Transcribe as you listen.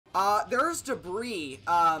There's debris.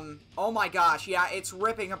 Oh my gosh, yeah, it's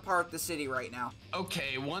ripping apart the city right now.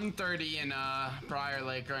 Okay, 1:30 in, Briar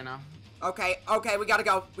Lake right now. Okay, we gotta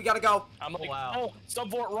go. I'm like, wow. oh,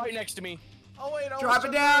 subfort right next to me. Oh wait, Drop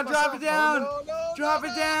it down, drop it down! Oh, no, Drop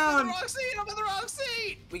it down! I'm in the wrong seat, I'm in the wrong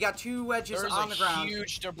seat! We got 2 wedges There's on the ground.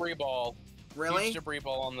 huge debris ball. Really? Huge debris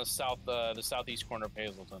ball on the southeast corner of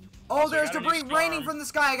Hazleton. Oh, Also, there's got a new debris storm. raining from the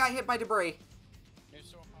sky. I got hit by debris. New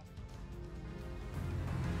storm.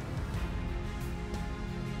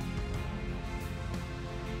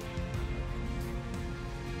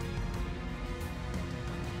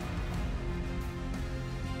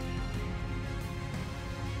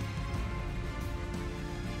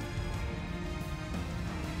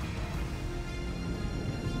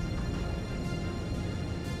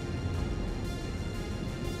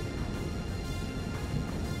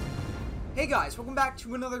 Hey guys, welcome back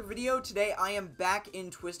to another video. Today I am back in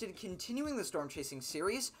Twisted, continuing the storm chasing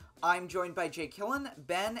series. I'm joined by Jay Killen,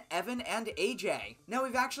 Ben, Evan, and AJ. Now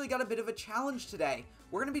we've actually got a bit of a challenge today.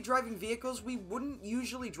 We're going to be driving vehicles we wouldn't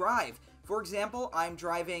usually drive. For example, I'm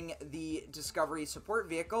driving the Discovery support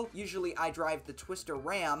vehicle. Usually I drive the Twister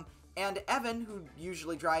Ram, and Evan, who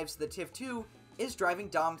usually drives the TIV 2, is driving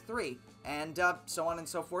Dom 3, and so on and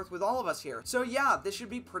so forth with all of us here. So yeah, this should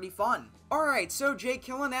be pretty fun. Alright, so Jay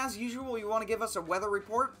Killen, as usual, you want to give us a weather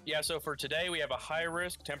report? Yeah, so for today we have a high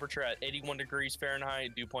risk temperature at 81 degrees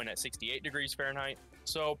Fahrenheit, dew point at 68 degrees Fahrenheit.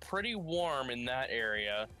 So pretty warm in that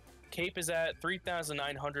area. Cape is at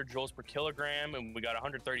 3,900 joules per kilogram, and we got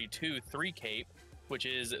 132 3 Cape, which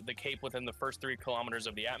is the Cape within the first 3 kilometers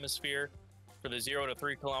of the atmosphere. For the 0 to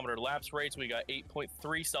 3 kilometer lapse rates, we got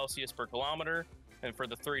 8.3 Celsius per kilometer. And for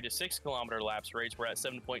the 3 to 6 kilometer lapse rates, we're at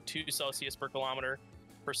 7.2 Celsius per kilometer.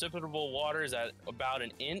 Precipitable water is at about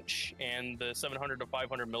an inch, and the 700 to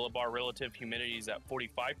 500 millibar relative humidity is at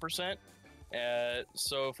 45%.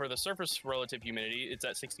 So for the surface relative humidity, it's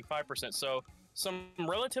at 65%. So some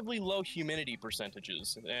relatively low humidity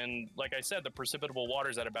percentages. And like I said, the precipitable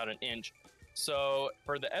water is at about an inch. So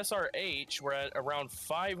for the SRH, we're at around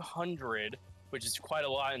 500, which is quite a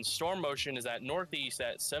lot, and storm motion is at northeast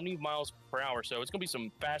at 70 miles per hour, so it's going to be some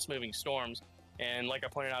fast-moving storms, and like I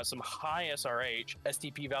pointed out, some high SRH,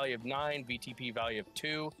 STP value of 9, VTP value of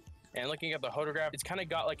 2, and looking at the photograph, it's kind of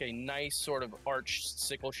got like a nice sort of arch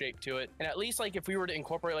sickle shape to it, and at least like if we were to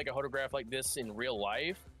incorporate like a photograph like this in real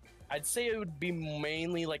life, I'd say it would be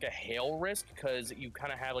mainly like a hail risk, because you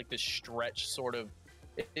kind of have like this stretch sort of.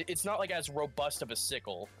 It's not like as robust of a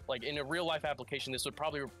sickle. Like in a real life application, this would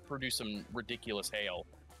probably produce some ridiculous hail.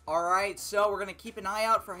 Alright, so we're going to keep an eye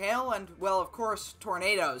out for hail and, well, of course,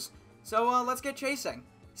 tornadoes. So let's get chasing.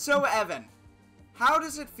 So Evan, how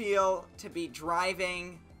does it feel to be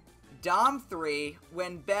driving Dom 3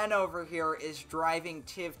 when Ben over here is driving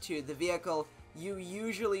TIV 2, the vehicle you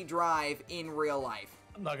usually drive in real life?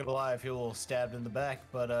 I'm not gonna lie, I feel a little stabbed in the back,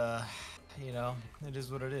 but you know, it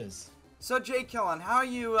is what it is. So Jay Killen, how are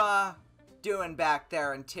you doing back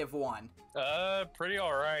there in TIV 1? Pretty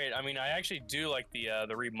alright. I mean, I actually do like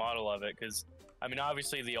the remodel of it, because, I mean,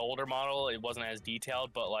 obviously the older model, it wasn't as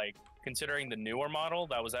detailed, but like, considering the newer model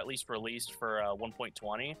that was at least released for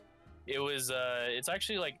 1.20, it was, it's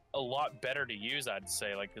actually like a lot better to use, I'd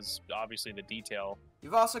say, like, because obviously the detail.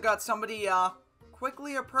 You've also got somebody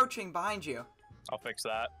quickly approaching behind you. I'll fix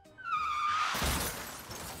that.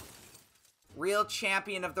 Real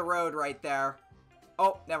champion of the road right there.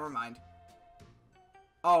 Oh, never mind.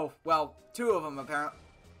 Oh, well, 2 of them apparently.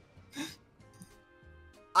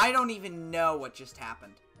 I don't even know what just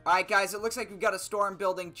happened. Alright guys, it looks like we've got a storm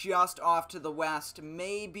building just off to the west,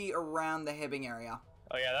 maybe around the Hibbing area.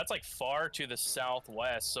 Oh yeah, that's like far to the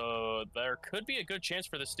southwest, so there could be a good chance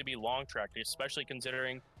for this to be long tracked, especially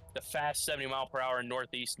considering the fast 70 mile per hour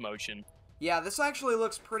northeast motion. Yeah, this actually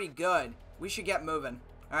looks pretty good. We should get moving.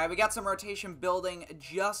 Alright, we got some rotation building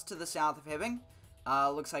just to the south of Hibbing.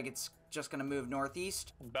 Looks like it's just going to move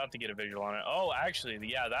northeast. I'm about to get a visual on it. Oh, actually,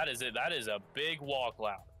 yeah, that is it. That is a big wall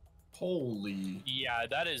cloud. Holy. Yeah,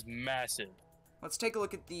 that is massive. Let's take a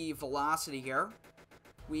look at the velocity here.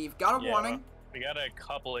 We've got a warning. We got a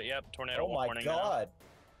couple of, tornado warning. Oh my god.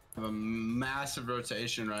 Have a massive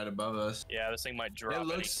rotation right above us. Yeah, this thing might drop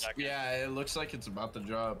any second. Yeah, it looks like it's about to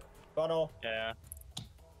drop. Funnel. Yeah.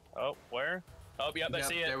 Oh, where? Oh, yep, I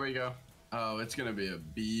see it. There we go. Oh, it's gonna be a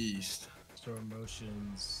beast. Storm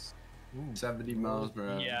motions. Ooh. 70 miles per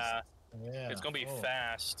hour. Yeah. Yeah. It's gonna be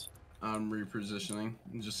fast. I'm repositioning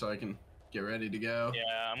just so I can Get ready to go.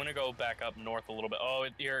 Yeah, I'm gonna go back up north a little bit. Oh,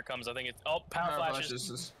 here it comes. I think it's power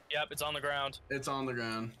flashes. Yep, it's on the ground. It's on the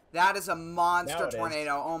ground. That is a monster Now it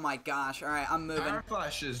tornado. Oh my gosh. All right, I'm moving. Power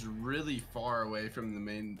flash is really far away from the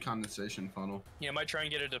main condensation funnel. Yeah, I might try and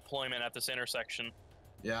get a deployment at this intersection.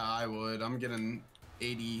 Yeah, I would. I'm getting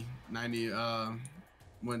 80, 90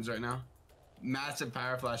 winds right now. Massive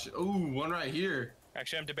power flash. Ooh, one right here.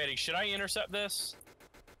 Actually, I'm debating. Should I intercept this?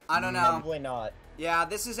 I don't know. Probably not. Yeah,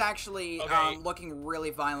 this is actually Okay. looking really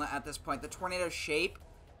violent at this point. The tornado shape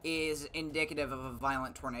is indicative of a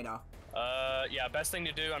violent tornado. Yeah, best thing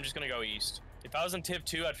to do, I'm just gonna go east. If I was in Tiv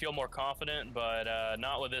 2, I'd feel more confident, but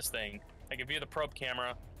not with this thing. I can view the probe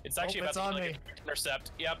camera. It's actually it's about on to me.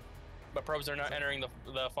 intercept. Yep, but probes are not entering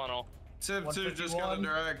the funnle. Tip 2 just got a 151.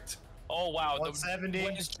 direct. Oh wow, 170.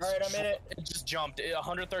 wind just- All right, I'm in it. It just jumped.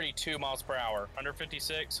 132 miles per hour.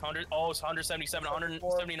 156, 100. Oh, it's 177,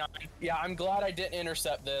 179. Yeah, I'm glad I didn't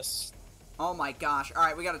intercept this. Oh my gosh. All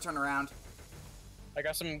right, we got to turn around. I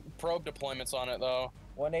got some probe deployments on it though.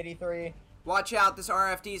 183. Watch out. This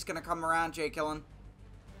RFD is going to come around, Jay Killen.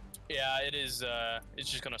 Yeah, it is. It's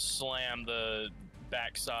just gonna slam the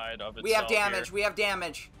backside of itself. We have damage. Here. We have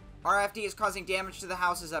damage. RFD is causing damage to the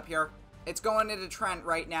houses up here. It's going into Trent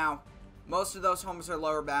right now. Most of those homes are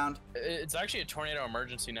lower bound. It's actually a tornado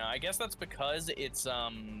emergency now. I guess that's because it's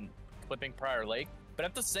clipping Prior Lake, but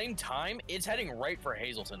at the same time, it's heading right for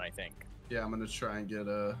Hazleton. I think. Yeah, I'm gonna try and get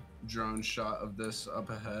a drone shot of this up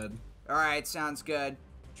ahead. All right, sounds good.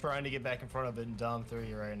 Trying to get back in front of it in Dom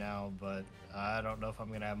 3 right now, but I don't know if I'm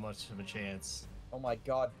gonna have much of a chance. Oh my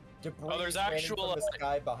god. Debris Oh, there's is raining actual, from the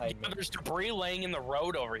sky behind Yeah, me. there's debris laying in the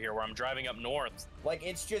road over here where I'm driving up north. Like,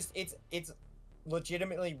 it's just, it's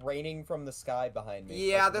legitimately raining from the sky behind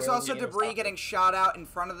me. Yeah, like, there's where also we debris intercepted. getting shot out in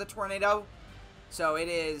front of the tornado. So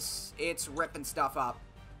it's ripping stuff up.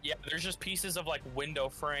 Yeah, there's just pieces of like window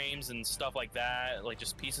frames and stuff like that, like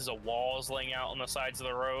just pieces of walls laying out on the sides of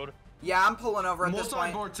the road. Yeah, I'm pulling over at this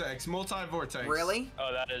point. Multi-vortex. Really?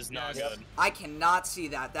 Oh, that is not Yes. good. I cannot see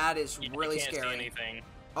that. That is You really can't scary. see anything.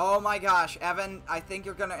 Oh my gosh, Evan, I think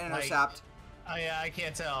you're gonna intercept. I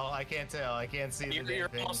can't tell. I can't tell. I can't see the You're damn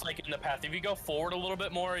thing. almost like in the path. If you go forward a little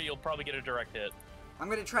bit more, you'll probably get a direct hit. I'm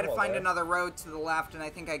gonna try to Hello find there. another road to the left, and I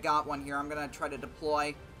think I got one here. I'm gonna try to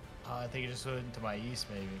deploy. I think it just went to my east,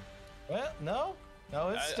 maybe. Well, no,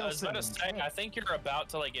 it's I still was about to sitting. say, I think you're about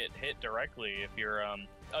to like get hit directly if you're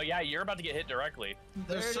Oh yeah, you're about to get hit directly.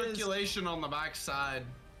 There's There it is. circulation on the back side.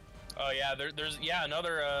 Oh yeah, there's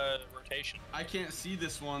another rotation. I can't see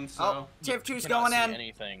this one, so. Oh, Tiv 2's Cannot going see in.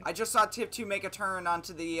 anything. I just saw Tiv 2 make a turn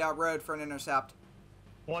onto the road for an intercept.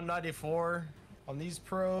 194 on these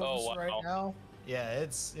probes Oh, wow. right now. Yeah,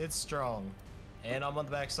 it's strong, and I'm on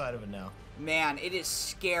the back side of it now. Man, it is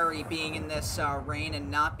scary being in this rain and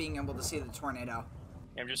not being able to see the tornado.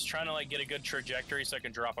 I'm just trying to like get a good trajectory so I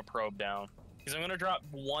can drop a probe down. Because I'm gonna drop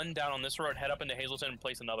one down on this road, head up into Hazleton, and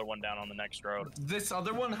place another one down on the next road. This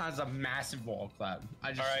other one has a massive wall cloud. I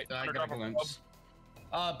Alright, got a drop a glimpse.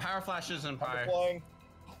 Power flashes and I'm fire. deploying.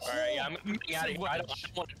 All right, yeah, I'm getting out of here.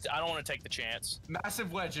 Wedge. I don't want to take the chance.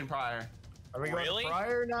 Massive wedge in prior. Are we going Really? to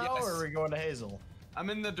Pryor now, Yes. or are we going to Hazel? I'm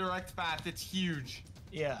in the direct path. It's huge.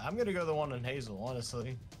 Yeah, I'm gonna go the one in Hazel,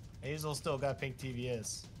 honestly. Hazel still got pink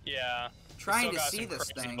TVS. Yeah. Trying still to got see some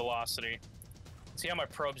this crazy thing. velocity. See how my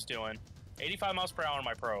probe's doing. 85 miles per hour on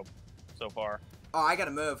my probe so far. Oh, I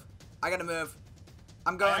gotta move. I'm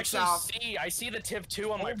I going actually south. I see the Tiv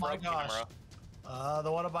 2 on my Oh my probe gosh. camera.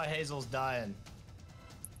 The one by Hazel's dying.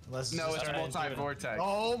 Unless No, just it's trying to do it. multi-vortex.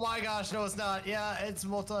 Oh my gosh, no, it's not. Yeah, it's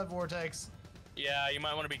multi-vortex. Yeah, you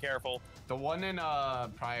might want to be careful. The one in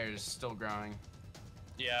prior is still growing.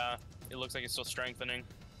 Yeah, it looks like it's still strengthening.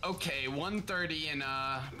 Okay, 130 in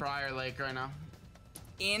Prior Lake right now.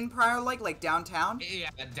 In Prior Lake, like downtown? Yeah,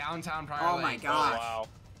 downtown Prior Oh Lake. my Oh, gosh. wow.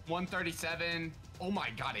 137. Oh my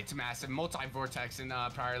god, it's massive. Multi-vortex in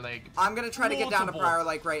Prior Lake. I'm gonna try to get down to Multiple. Prior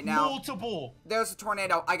Lake right now. Multiple. There's a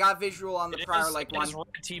tornado. I got visual on the Prior Lake It one. is red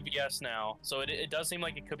TBS now, so it does seem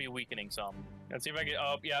like it could be weakening some. Let's see if I get.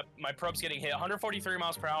 Oh, yeah, my probe's getting hit. 143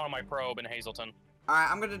 miles per hour on my probe in Hazleton.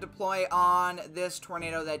 Alright, I'm gonna deploy on this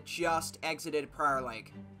tornado that just exited Prior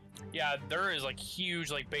Lake. Yeah, there is like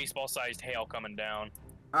huge, like baseball-sized hail coming down.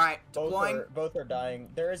 Alright, deploying. Both are dying.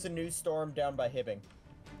 There is a new storm down by Hibbing.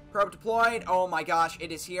 Probe deployed. Oh my gosh,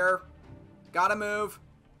 it is here. Gotta move.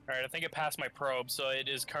 All right, I think it passed my probe, so it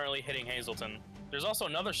is currently hitting Hazleton. There's also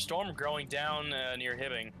another storm growing down near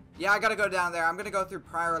Hibbing. Yeah, I gotta go down there. I'm gonna go through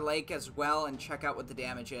Prior Lake as well and check out what the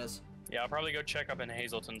damage is. Yeah, I'll probably go check up in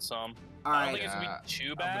Hazleton some. I Alright. don't think it's gonna be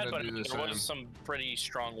too I'm bad, gonna but do the there was same. some pretty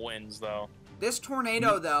strong winds, though. This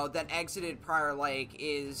tornado, though, that exited Prior Lake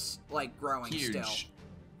is, like, growing Huge. still.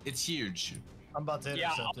 It's huge. I'm about to Yeah,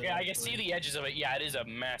 intercept it. yeah, I can see actually. the edges of it. Yeah, it is a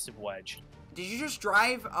massive wedge. Did you just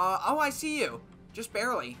drive? Oh, I see you. Just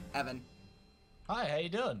barely, Evan. Hi, how you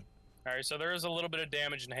doing? All right, so there is a little bit of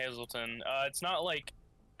damage in Hazleton. It's not like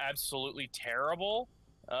absolutely terrible.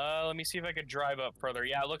 Let me see if I could drive up further.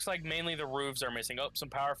 Yeah, it looks like mainly the roofs are missing. Oh, some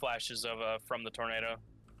power flashes of from the tornado.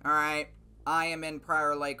 All right, I am in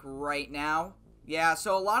Prior Lake right now. Yeah,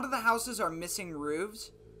 so a lot of the houses are missing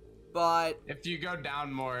roofs, but If you go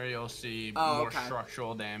down more, you'll see Oh, more okay.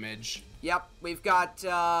 structural damage. yep, we've got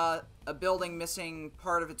a building missing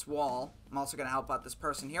part of its wall. I'm also gonna help out this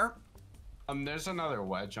person here. There's another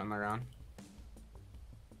wedge on the ground.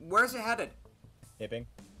 Where's it headed? Hipping.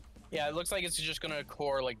 Yeah, it looks like it's just gonna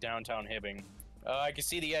core like downtown Hibbing. I can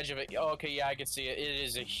see the edge of it. Oh, okay, yeah, I can see it. It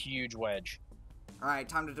is a huge wedge. All right,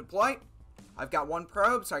 time to deploy. I've got one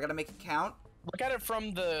probe, so I gotta make it count. Look at it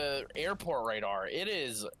from the airport radar. It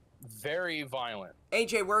is very violent.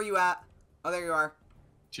 AJ, where are you at? Oh, there you are.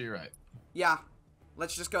 To your right. Yeah,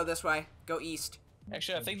 let's just go this way. Go east.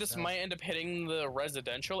 Actually, I think this might end up hitting the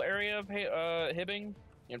residential area of Hibbing.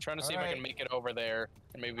 I'm trying to see if I can Alright. make it over there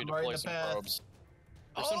and maybe I'm right in deploy the some path. probes.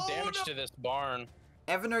 There's some Oh, damage no. to this barn.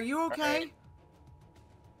 Evan, are you okay?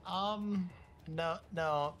 No.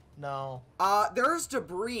 There's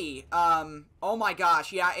debris. Oh my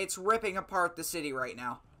gosh, yeah, it's ripping apart the city right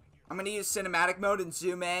now. I'm gonna use cinematic mode and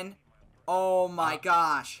zoom in. Oh my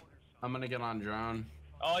gosh. I'm gonna get on drone.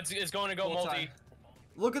 Oh, it's going to go Full multi. time.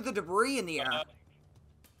 Look at the debris in the air.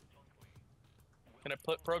 Can I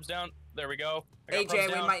put probes down? There we go. I got AJ, probes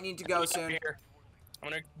we down. might need to go Up soon. here. I'm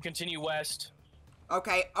gonna continue west.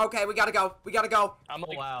 Okay, we gotta go. We gotta go. I'm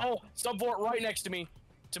like, wow. oh, subvort right next to me,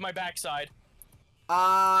 to my backside.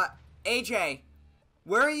 AJ,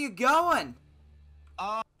 where are you going?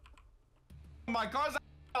 My car's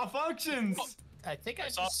malfunctions. I think I I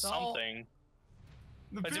saw just saw something.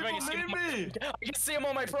 The Let's see if I people can see need me. I can see him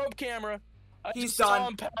on my probe camera. I He's just done. saw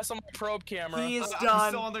him pass on my probe camera. He is I'm done.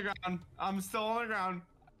 still on the ground. I'm still on the ground.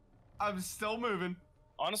 I'm still moving.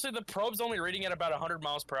 Honestly, the probe's only reading at about 100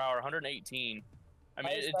 miles per hour, 118. I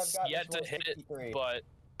mean, Highest I've it's gotten yet is to hit it, 163. but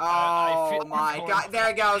Oh feel my I'm god, there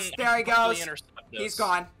he goes. There he probably goes. intercept He's this.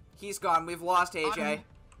 gone. He's gone. We've lost AJ.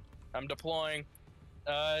 I'm deploying.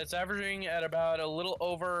 It's averaging at about a little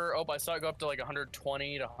over. Oh, I saw it go up to like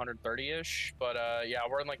 120 to 130-ish. But yeah,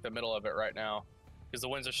 we're in like the middle of it right now because the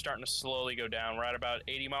winds are starting to slowly go down. We're at about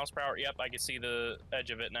 80 miles per hour. Yep, I can see the edge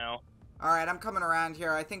of it now. Alright, I'm coming around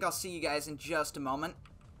here. I think I'll see you guys in just a moment.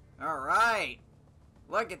 Alright.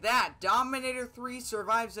 Look at that. Dominator 3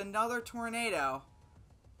 survives another tornado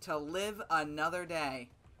to live another day.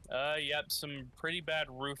 Yep, some pretty bad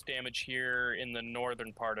roof damage here in the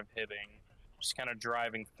northern part of Hibbing. Just kind of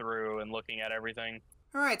driving through and looking at everything.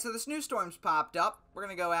 Alright, so the snowstorm's popped up. We're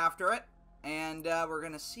gonna go after it. And we're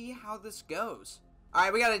gonna see how this goes.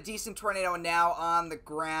 Alright, we got a decent tornado now on the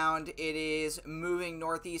ground. It is moving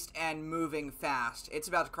northeast and moving fast. It's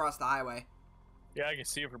about to cross the highway. Yeah, I can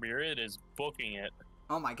see it from here. It is booking it.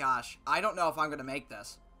 Oh my gosh. I don't know if I'm gonna make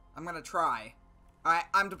this. I'm gonna try. Alright,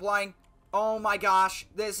 I'm deploying. Oh my gosh.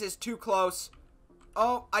 This is too close.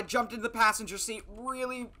 Oh, I jumped into the passenger seat.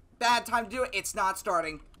 Really bad time to do it. It's not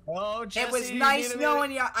starting. Oh, Jesse, It was you nice need a knowing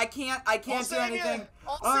minute. you. I can't do save ya. anything.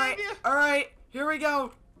 I'll Alright, save ya. alright. Here we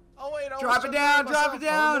go. Oh wait, Drop it down, drop it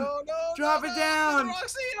down. Oh, no, Drop it I'm down. in the wrong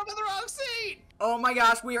seat. I'm in the wrong seat. Oh my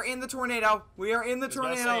gosh, we are in the tornado. We are in the I was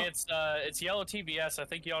about to tornado. say, it's yellow TVS. I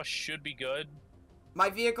think y'all should be good.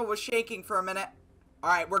 My vehicle was shaking for a minute.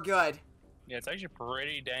 Alright, we're good. Yeah, it's actually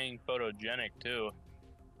pretty dang photogenic too.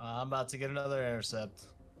 I'm about to get another intercept.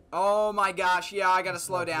 Oh my gosh, yeah, I gotta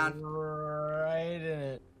slow down. Right in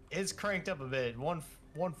it. It's cranked up a bit.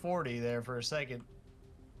 140 there for a second.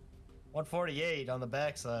 148 on the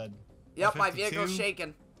backside. Yep, my 152. vehicle's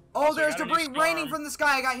shaking. Oh, Also, there's got a new debris raining storm. from the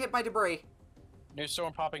sky. I got hit by debris. New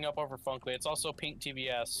storm popping up over Funkley. It's also pink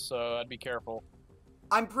TVS, so I'd be careful.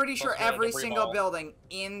 I'm pretty sure Plus, we had a every debris single ball. building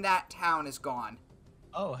in that town is gone.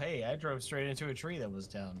 Oh, hey, I drove straight into a tree that was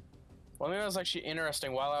down. Well, I mean, that was actually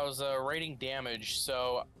interesting. While I was rating damage,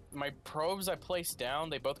 so my probes I placed down,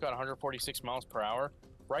 they both got 146 miles per hour.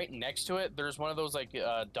 Right next to it, there's one of those like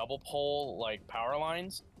double pole like power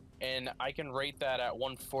lines, and I can rate that at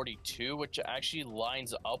 142, which actually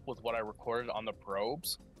lines up with what I recorded on the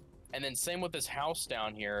probes. And then same with this house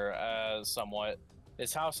down here, somewhat.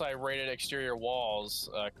 This house I rated exterior walls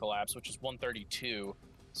collapse, which is 132.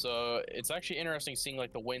 So it's actually interesting seeing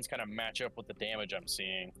like the winds kind of match up with the damage I'm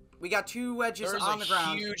seeing. We got two wedges There's on the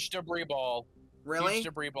ground. huge debris ball. Really? Huge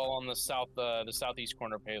debris ball on the southeast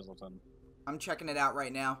corner of Hazleton. I'm checking it out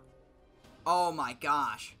right now. Oh my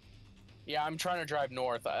gosh. Yeah, I'm trying to drive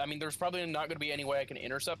north. I mean, there's probably not going to be any way I can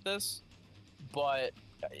intercept this, but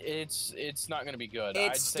it's not going to be good. It's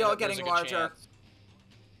I'd say still that there's getting a good larger. chance.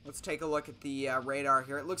 Let's take a look at the radar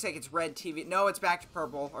here. It looks like it's red TV. No, it's back to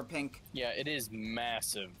purple or pink. Yeah, it is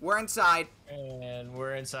massive. We're inside. And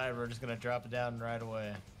we're inside. We're just gonna drop it down right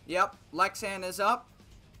away. Yep, Lexan is up.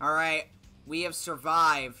 All right, we have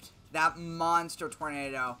survived that monster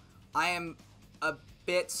tornado. I am a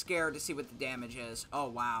bit scared to see what the damage is. Oh,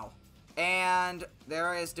 wow. And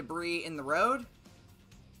there is debris in the road.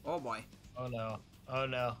 Oh, boy. Oh, no. Oh,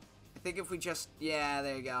 no. I think if we just... Yeah,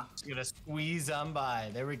 there you go. Just gonna squeeze on by.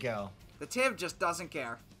 There we go. The TIV just doesn't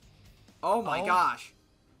care. Oh, my Oh. gosh.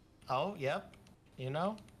 Oh, yep. You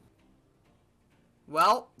know?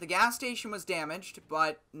 Well, the gas station was damaged,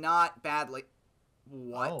 but not badly.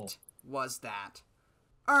 What was that?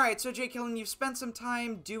 Alright, so Jake Hillen, you've spent some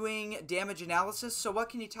time doing damage analysis, so what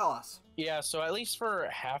can you tell us? Yeah, so at least for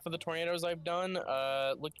half of the tornadoes I've done,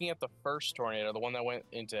 looking at the first tornado, the one that went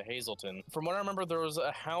into Hazleton, from what I remember, there was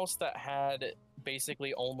a house that had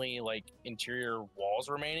basically only like interior walls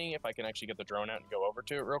remaining. If I can actually get the drone out and go over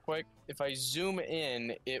to it real quick. If I zoom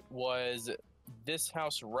in, it was this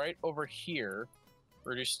house right over here,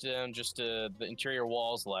 reduced down just to the interior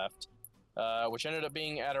walls left. Which ended up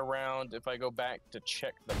being at around, if I go back to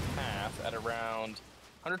check the path, at around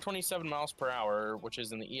 127 miles per hour, which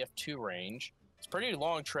is in the EF2 range. It's a pretty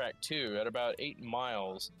long track too, at about 8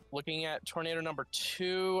 miles. Looking at tornado number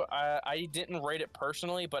 2, I didn't rate it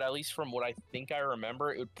personally, but at least from what I think I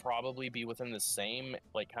remember, it would probably be within the same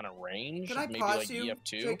like kind of range. Can I maybe pause like you,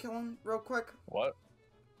 EF2. Jake Hillen, real quick? What?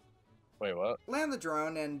 Wait, what? Land the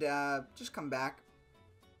drone and just come back.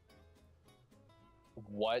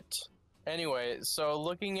 What? Anyway, so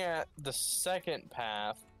looking at the second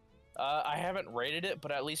path, I haven't rated it,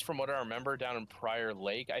 but at least from what I remember down in Prior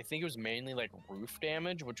Lake, I think it was mainly like roof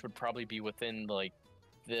damage, which would probably be within like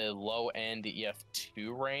the low end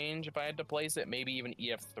EF2 range if I had to place it, maybe even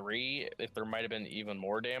EF3 if there might have been even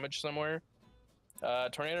more damage somewhere.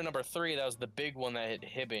 Tornado number 3, that was the big one that hit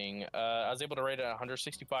Hibbing. I was able to rate it at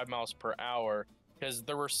 165 miles per hour because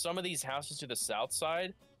there were some of these houses to the south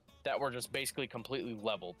side that were just basically completely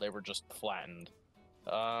leveled. They were just flattened.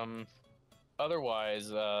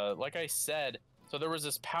 Otherwise, like I said, so there was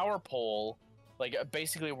this power pole, like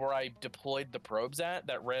basically where I deployed the probes at,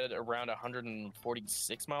 that read around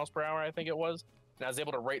 146 miles per hour, I think it was. And I was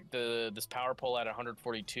able to rate this power pole at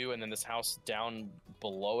 142, and then this house down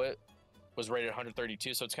below it was rated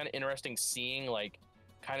 132. So it's kind of interesting seeing like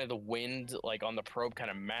kind of the wind like on the probe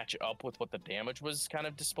kind of match up with what the damage was kind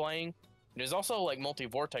of displaying. There's also like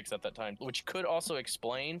multi-vortex at that time, which could also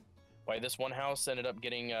explain why this one house ended up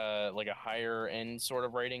getting like a higher end sort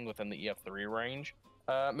of rating within the EF3 range.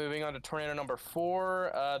 Moving on to tornado number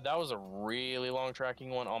 4, that was a really long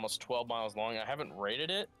tracking one, almost 12 miles long. I haven't rated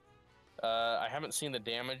it. I haven't seen the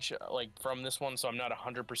damage like from this one, so I'm not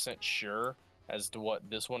 100% sure as to what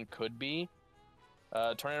this one could be.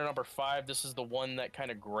 Tornado number 5, this is the one that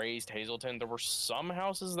kind of grazed Hazleton. There were some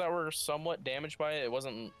houses that were somewhat damaged by it. It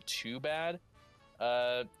wasn't too bad.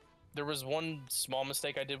 There was one small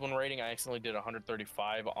mistake I did when rating. I accidentally did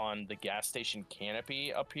 135 on the gas station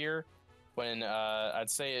canopy up here, when I'd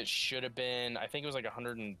say it should have been, I think it was like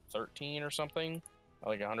 113 or something,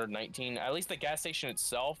 like 119. At least the gas station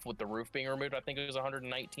itself, with the roof being removed, I think it was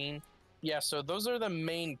 119. Yeah, so those are the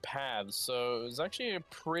main paths. So it was actually a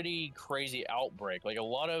pretty crazy outbreak. Like a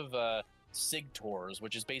lot of SIG tours,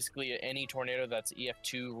 which is basically any tornado that's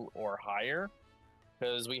EF2 or higher.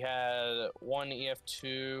 Because we had one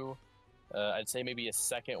EF2, I'd say maybe a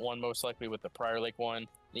second one, most likely with the Prior Lake one,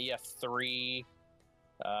 the EF3,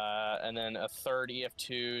 and then a third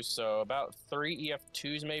EF2. So about 3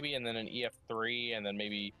 EF2s maybe, and then an EF3, and then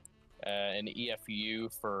maybe an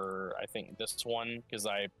EFU for, I think, this one, because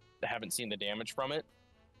I haven't seen the damage from it.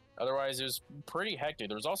 Otherwise, it was pretty hectic.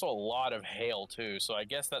 There was also a lot of hail too, so I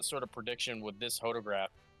guess that sort of prediction with this photograph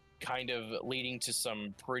kind of leading to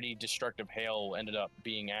some pretty destructive hail ended up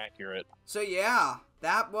being accurate. So yeah,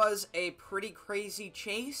 that was a pretty crazy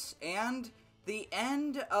chase and the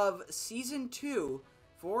end of season 2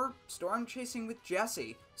 for Storm Chasing with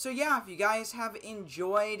Jesse. So yeah, if you guys have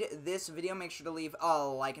enjoyed this video, make sure to leave a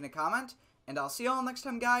like and a comment, and I'll see you all next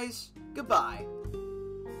time, guys. Goodbye.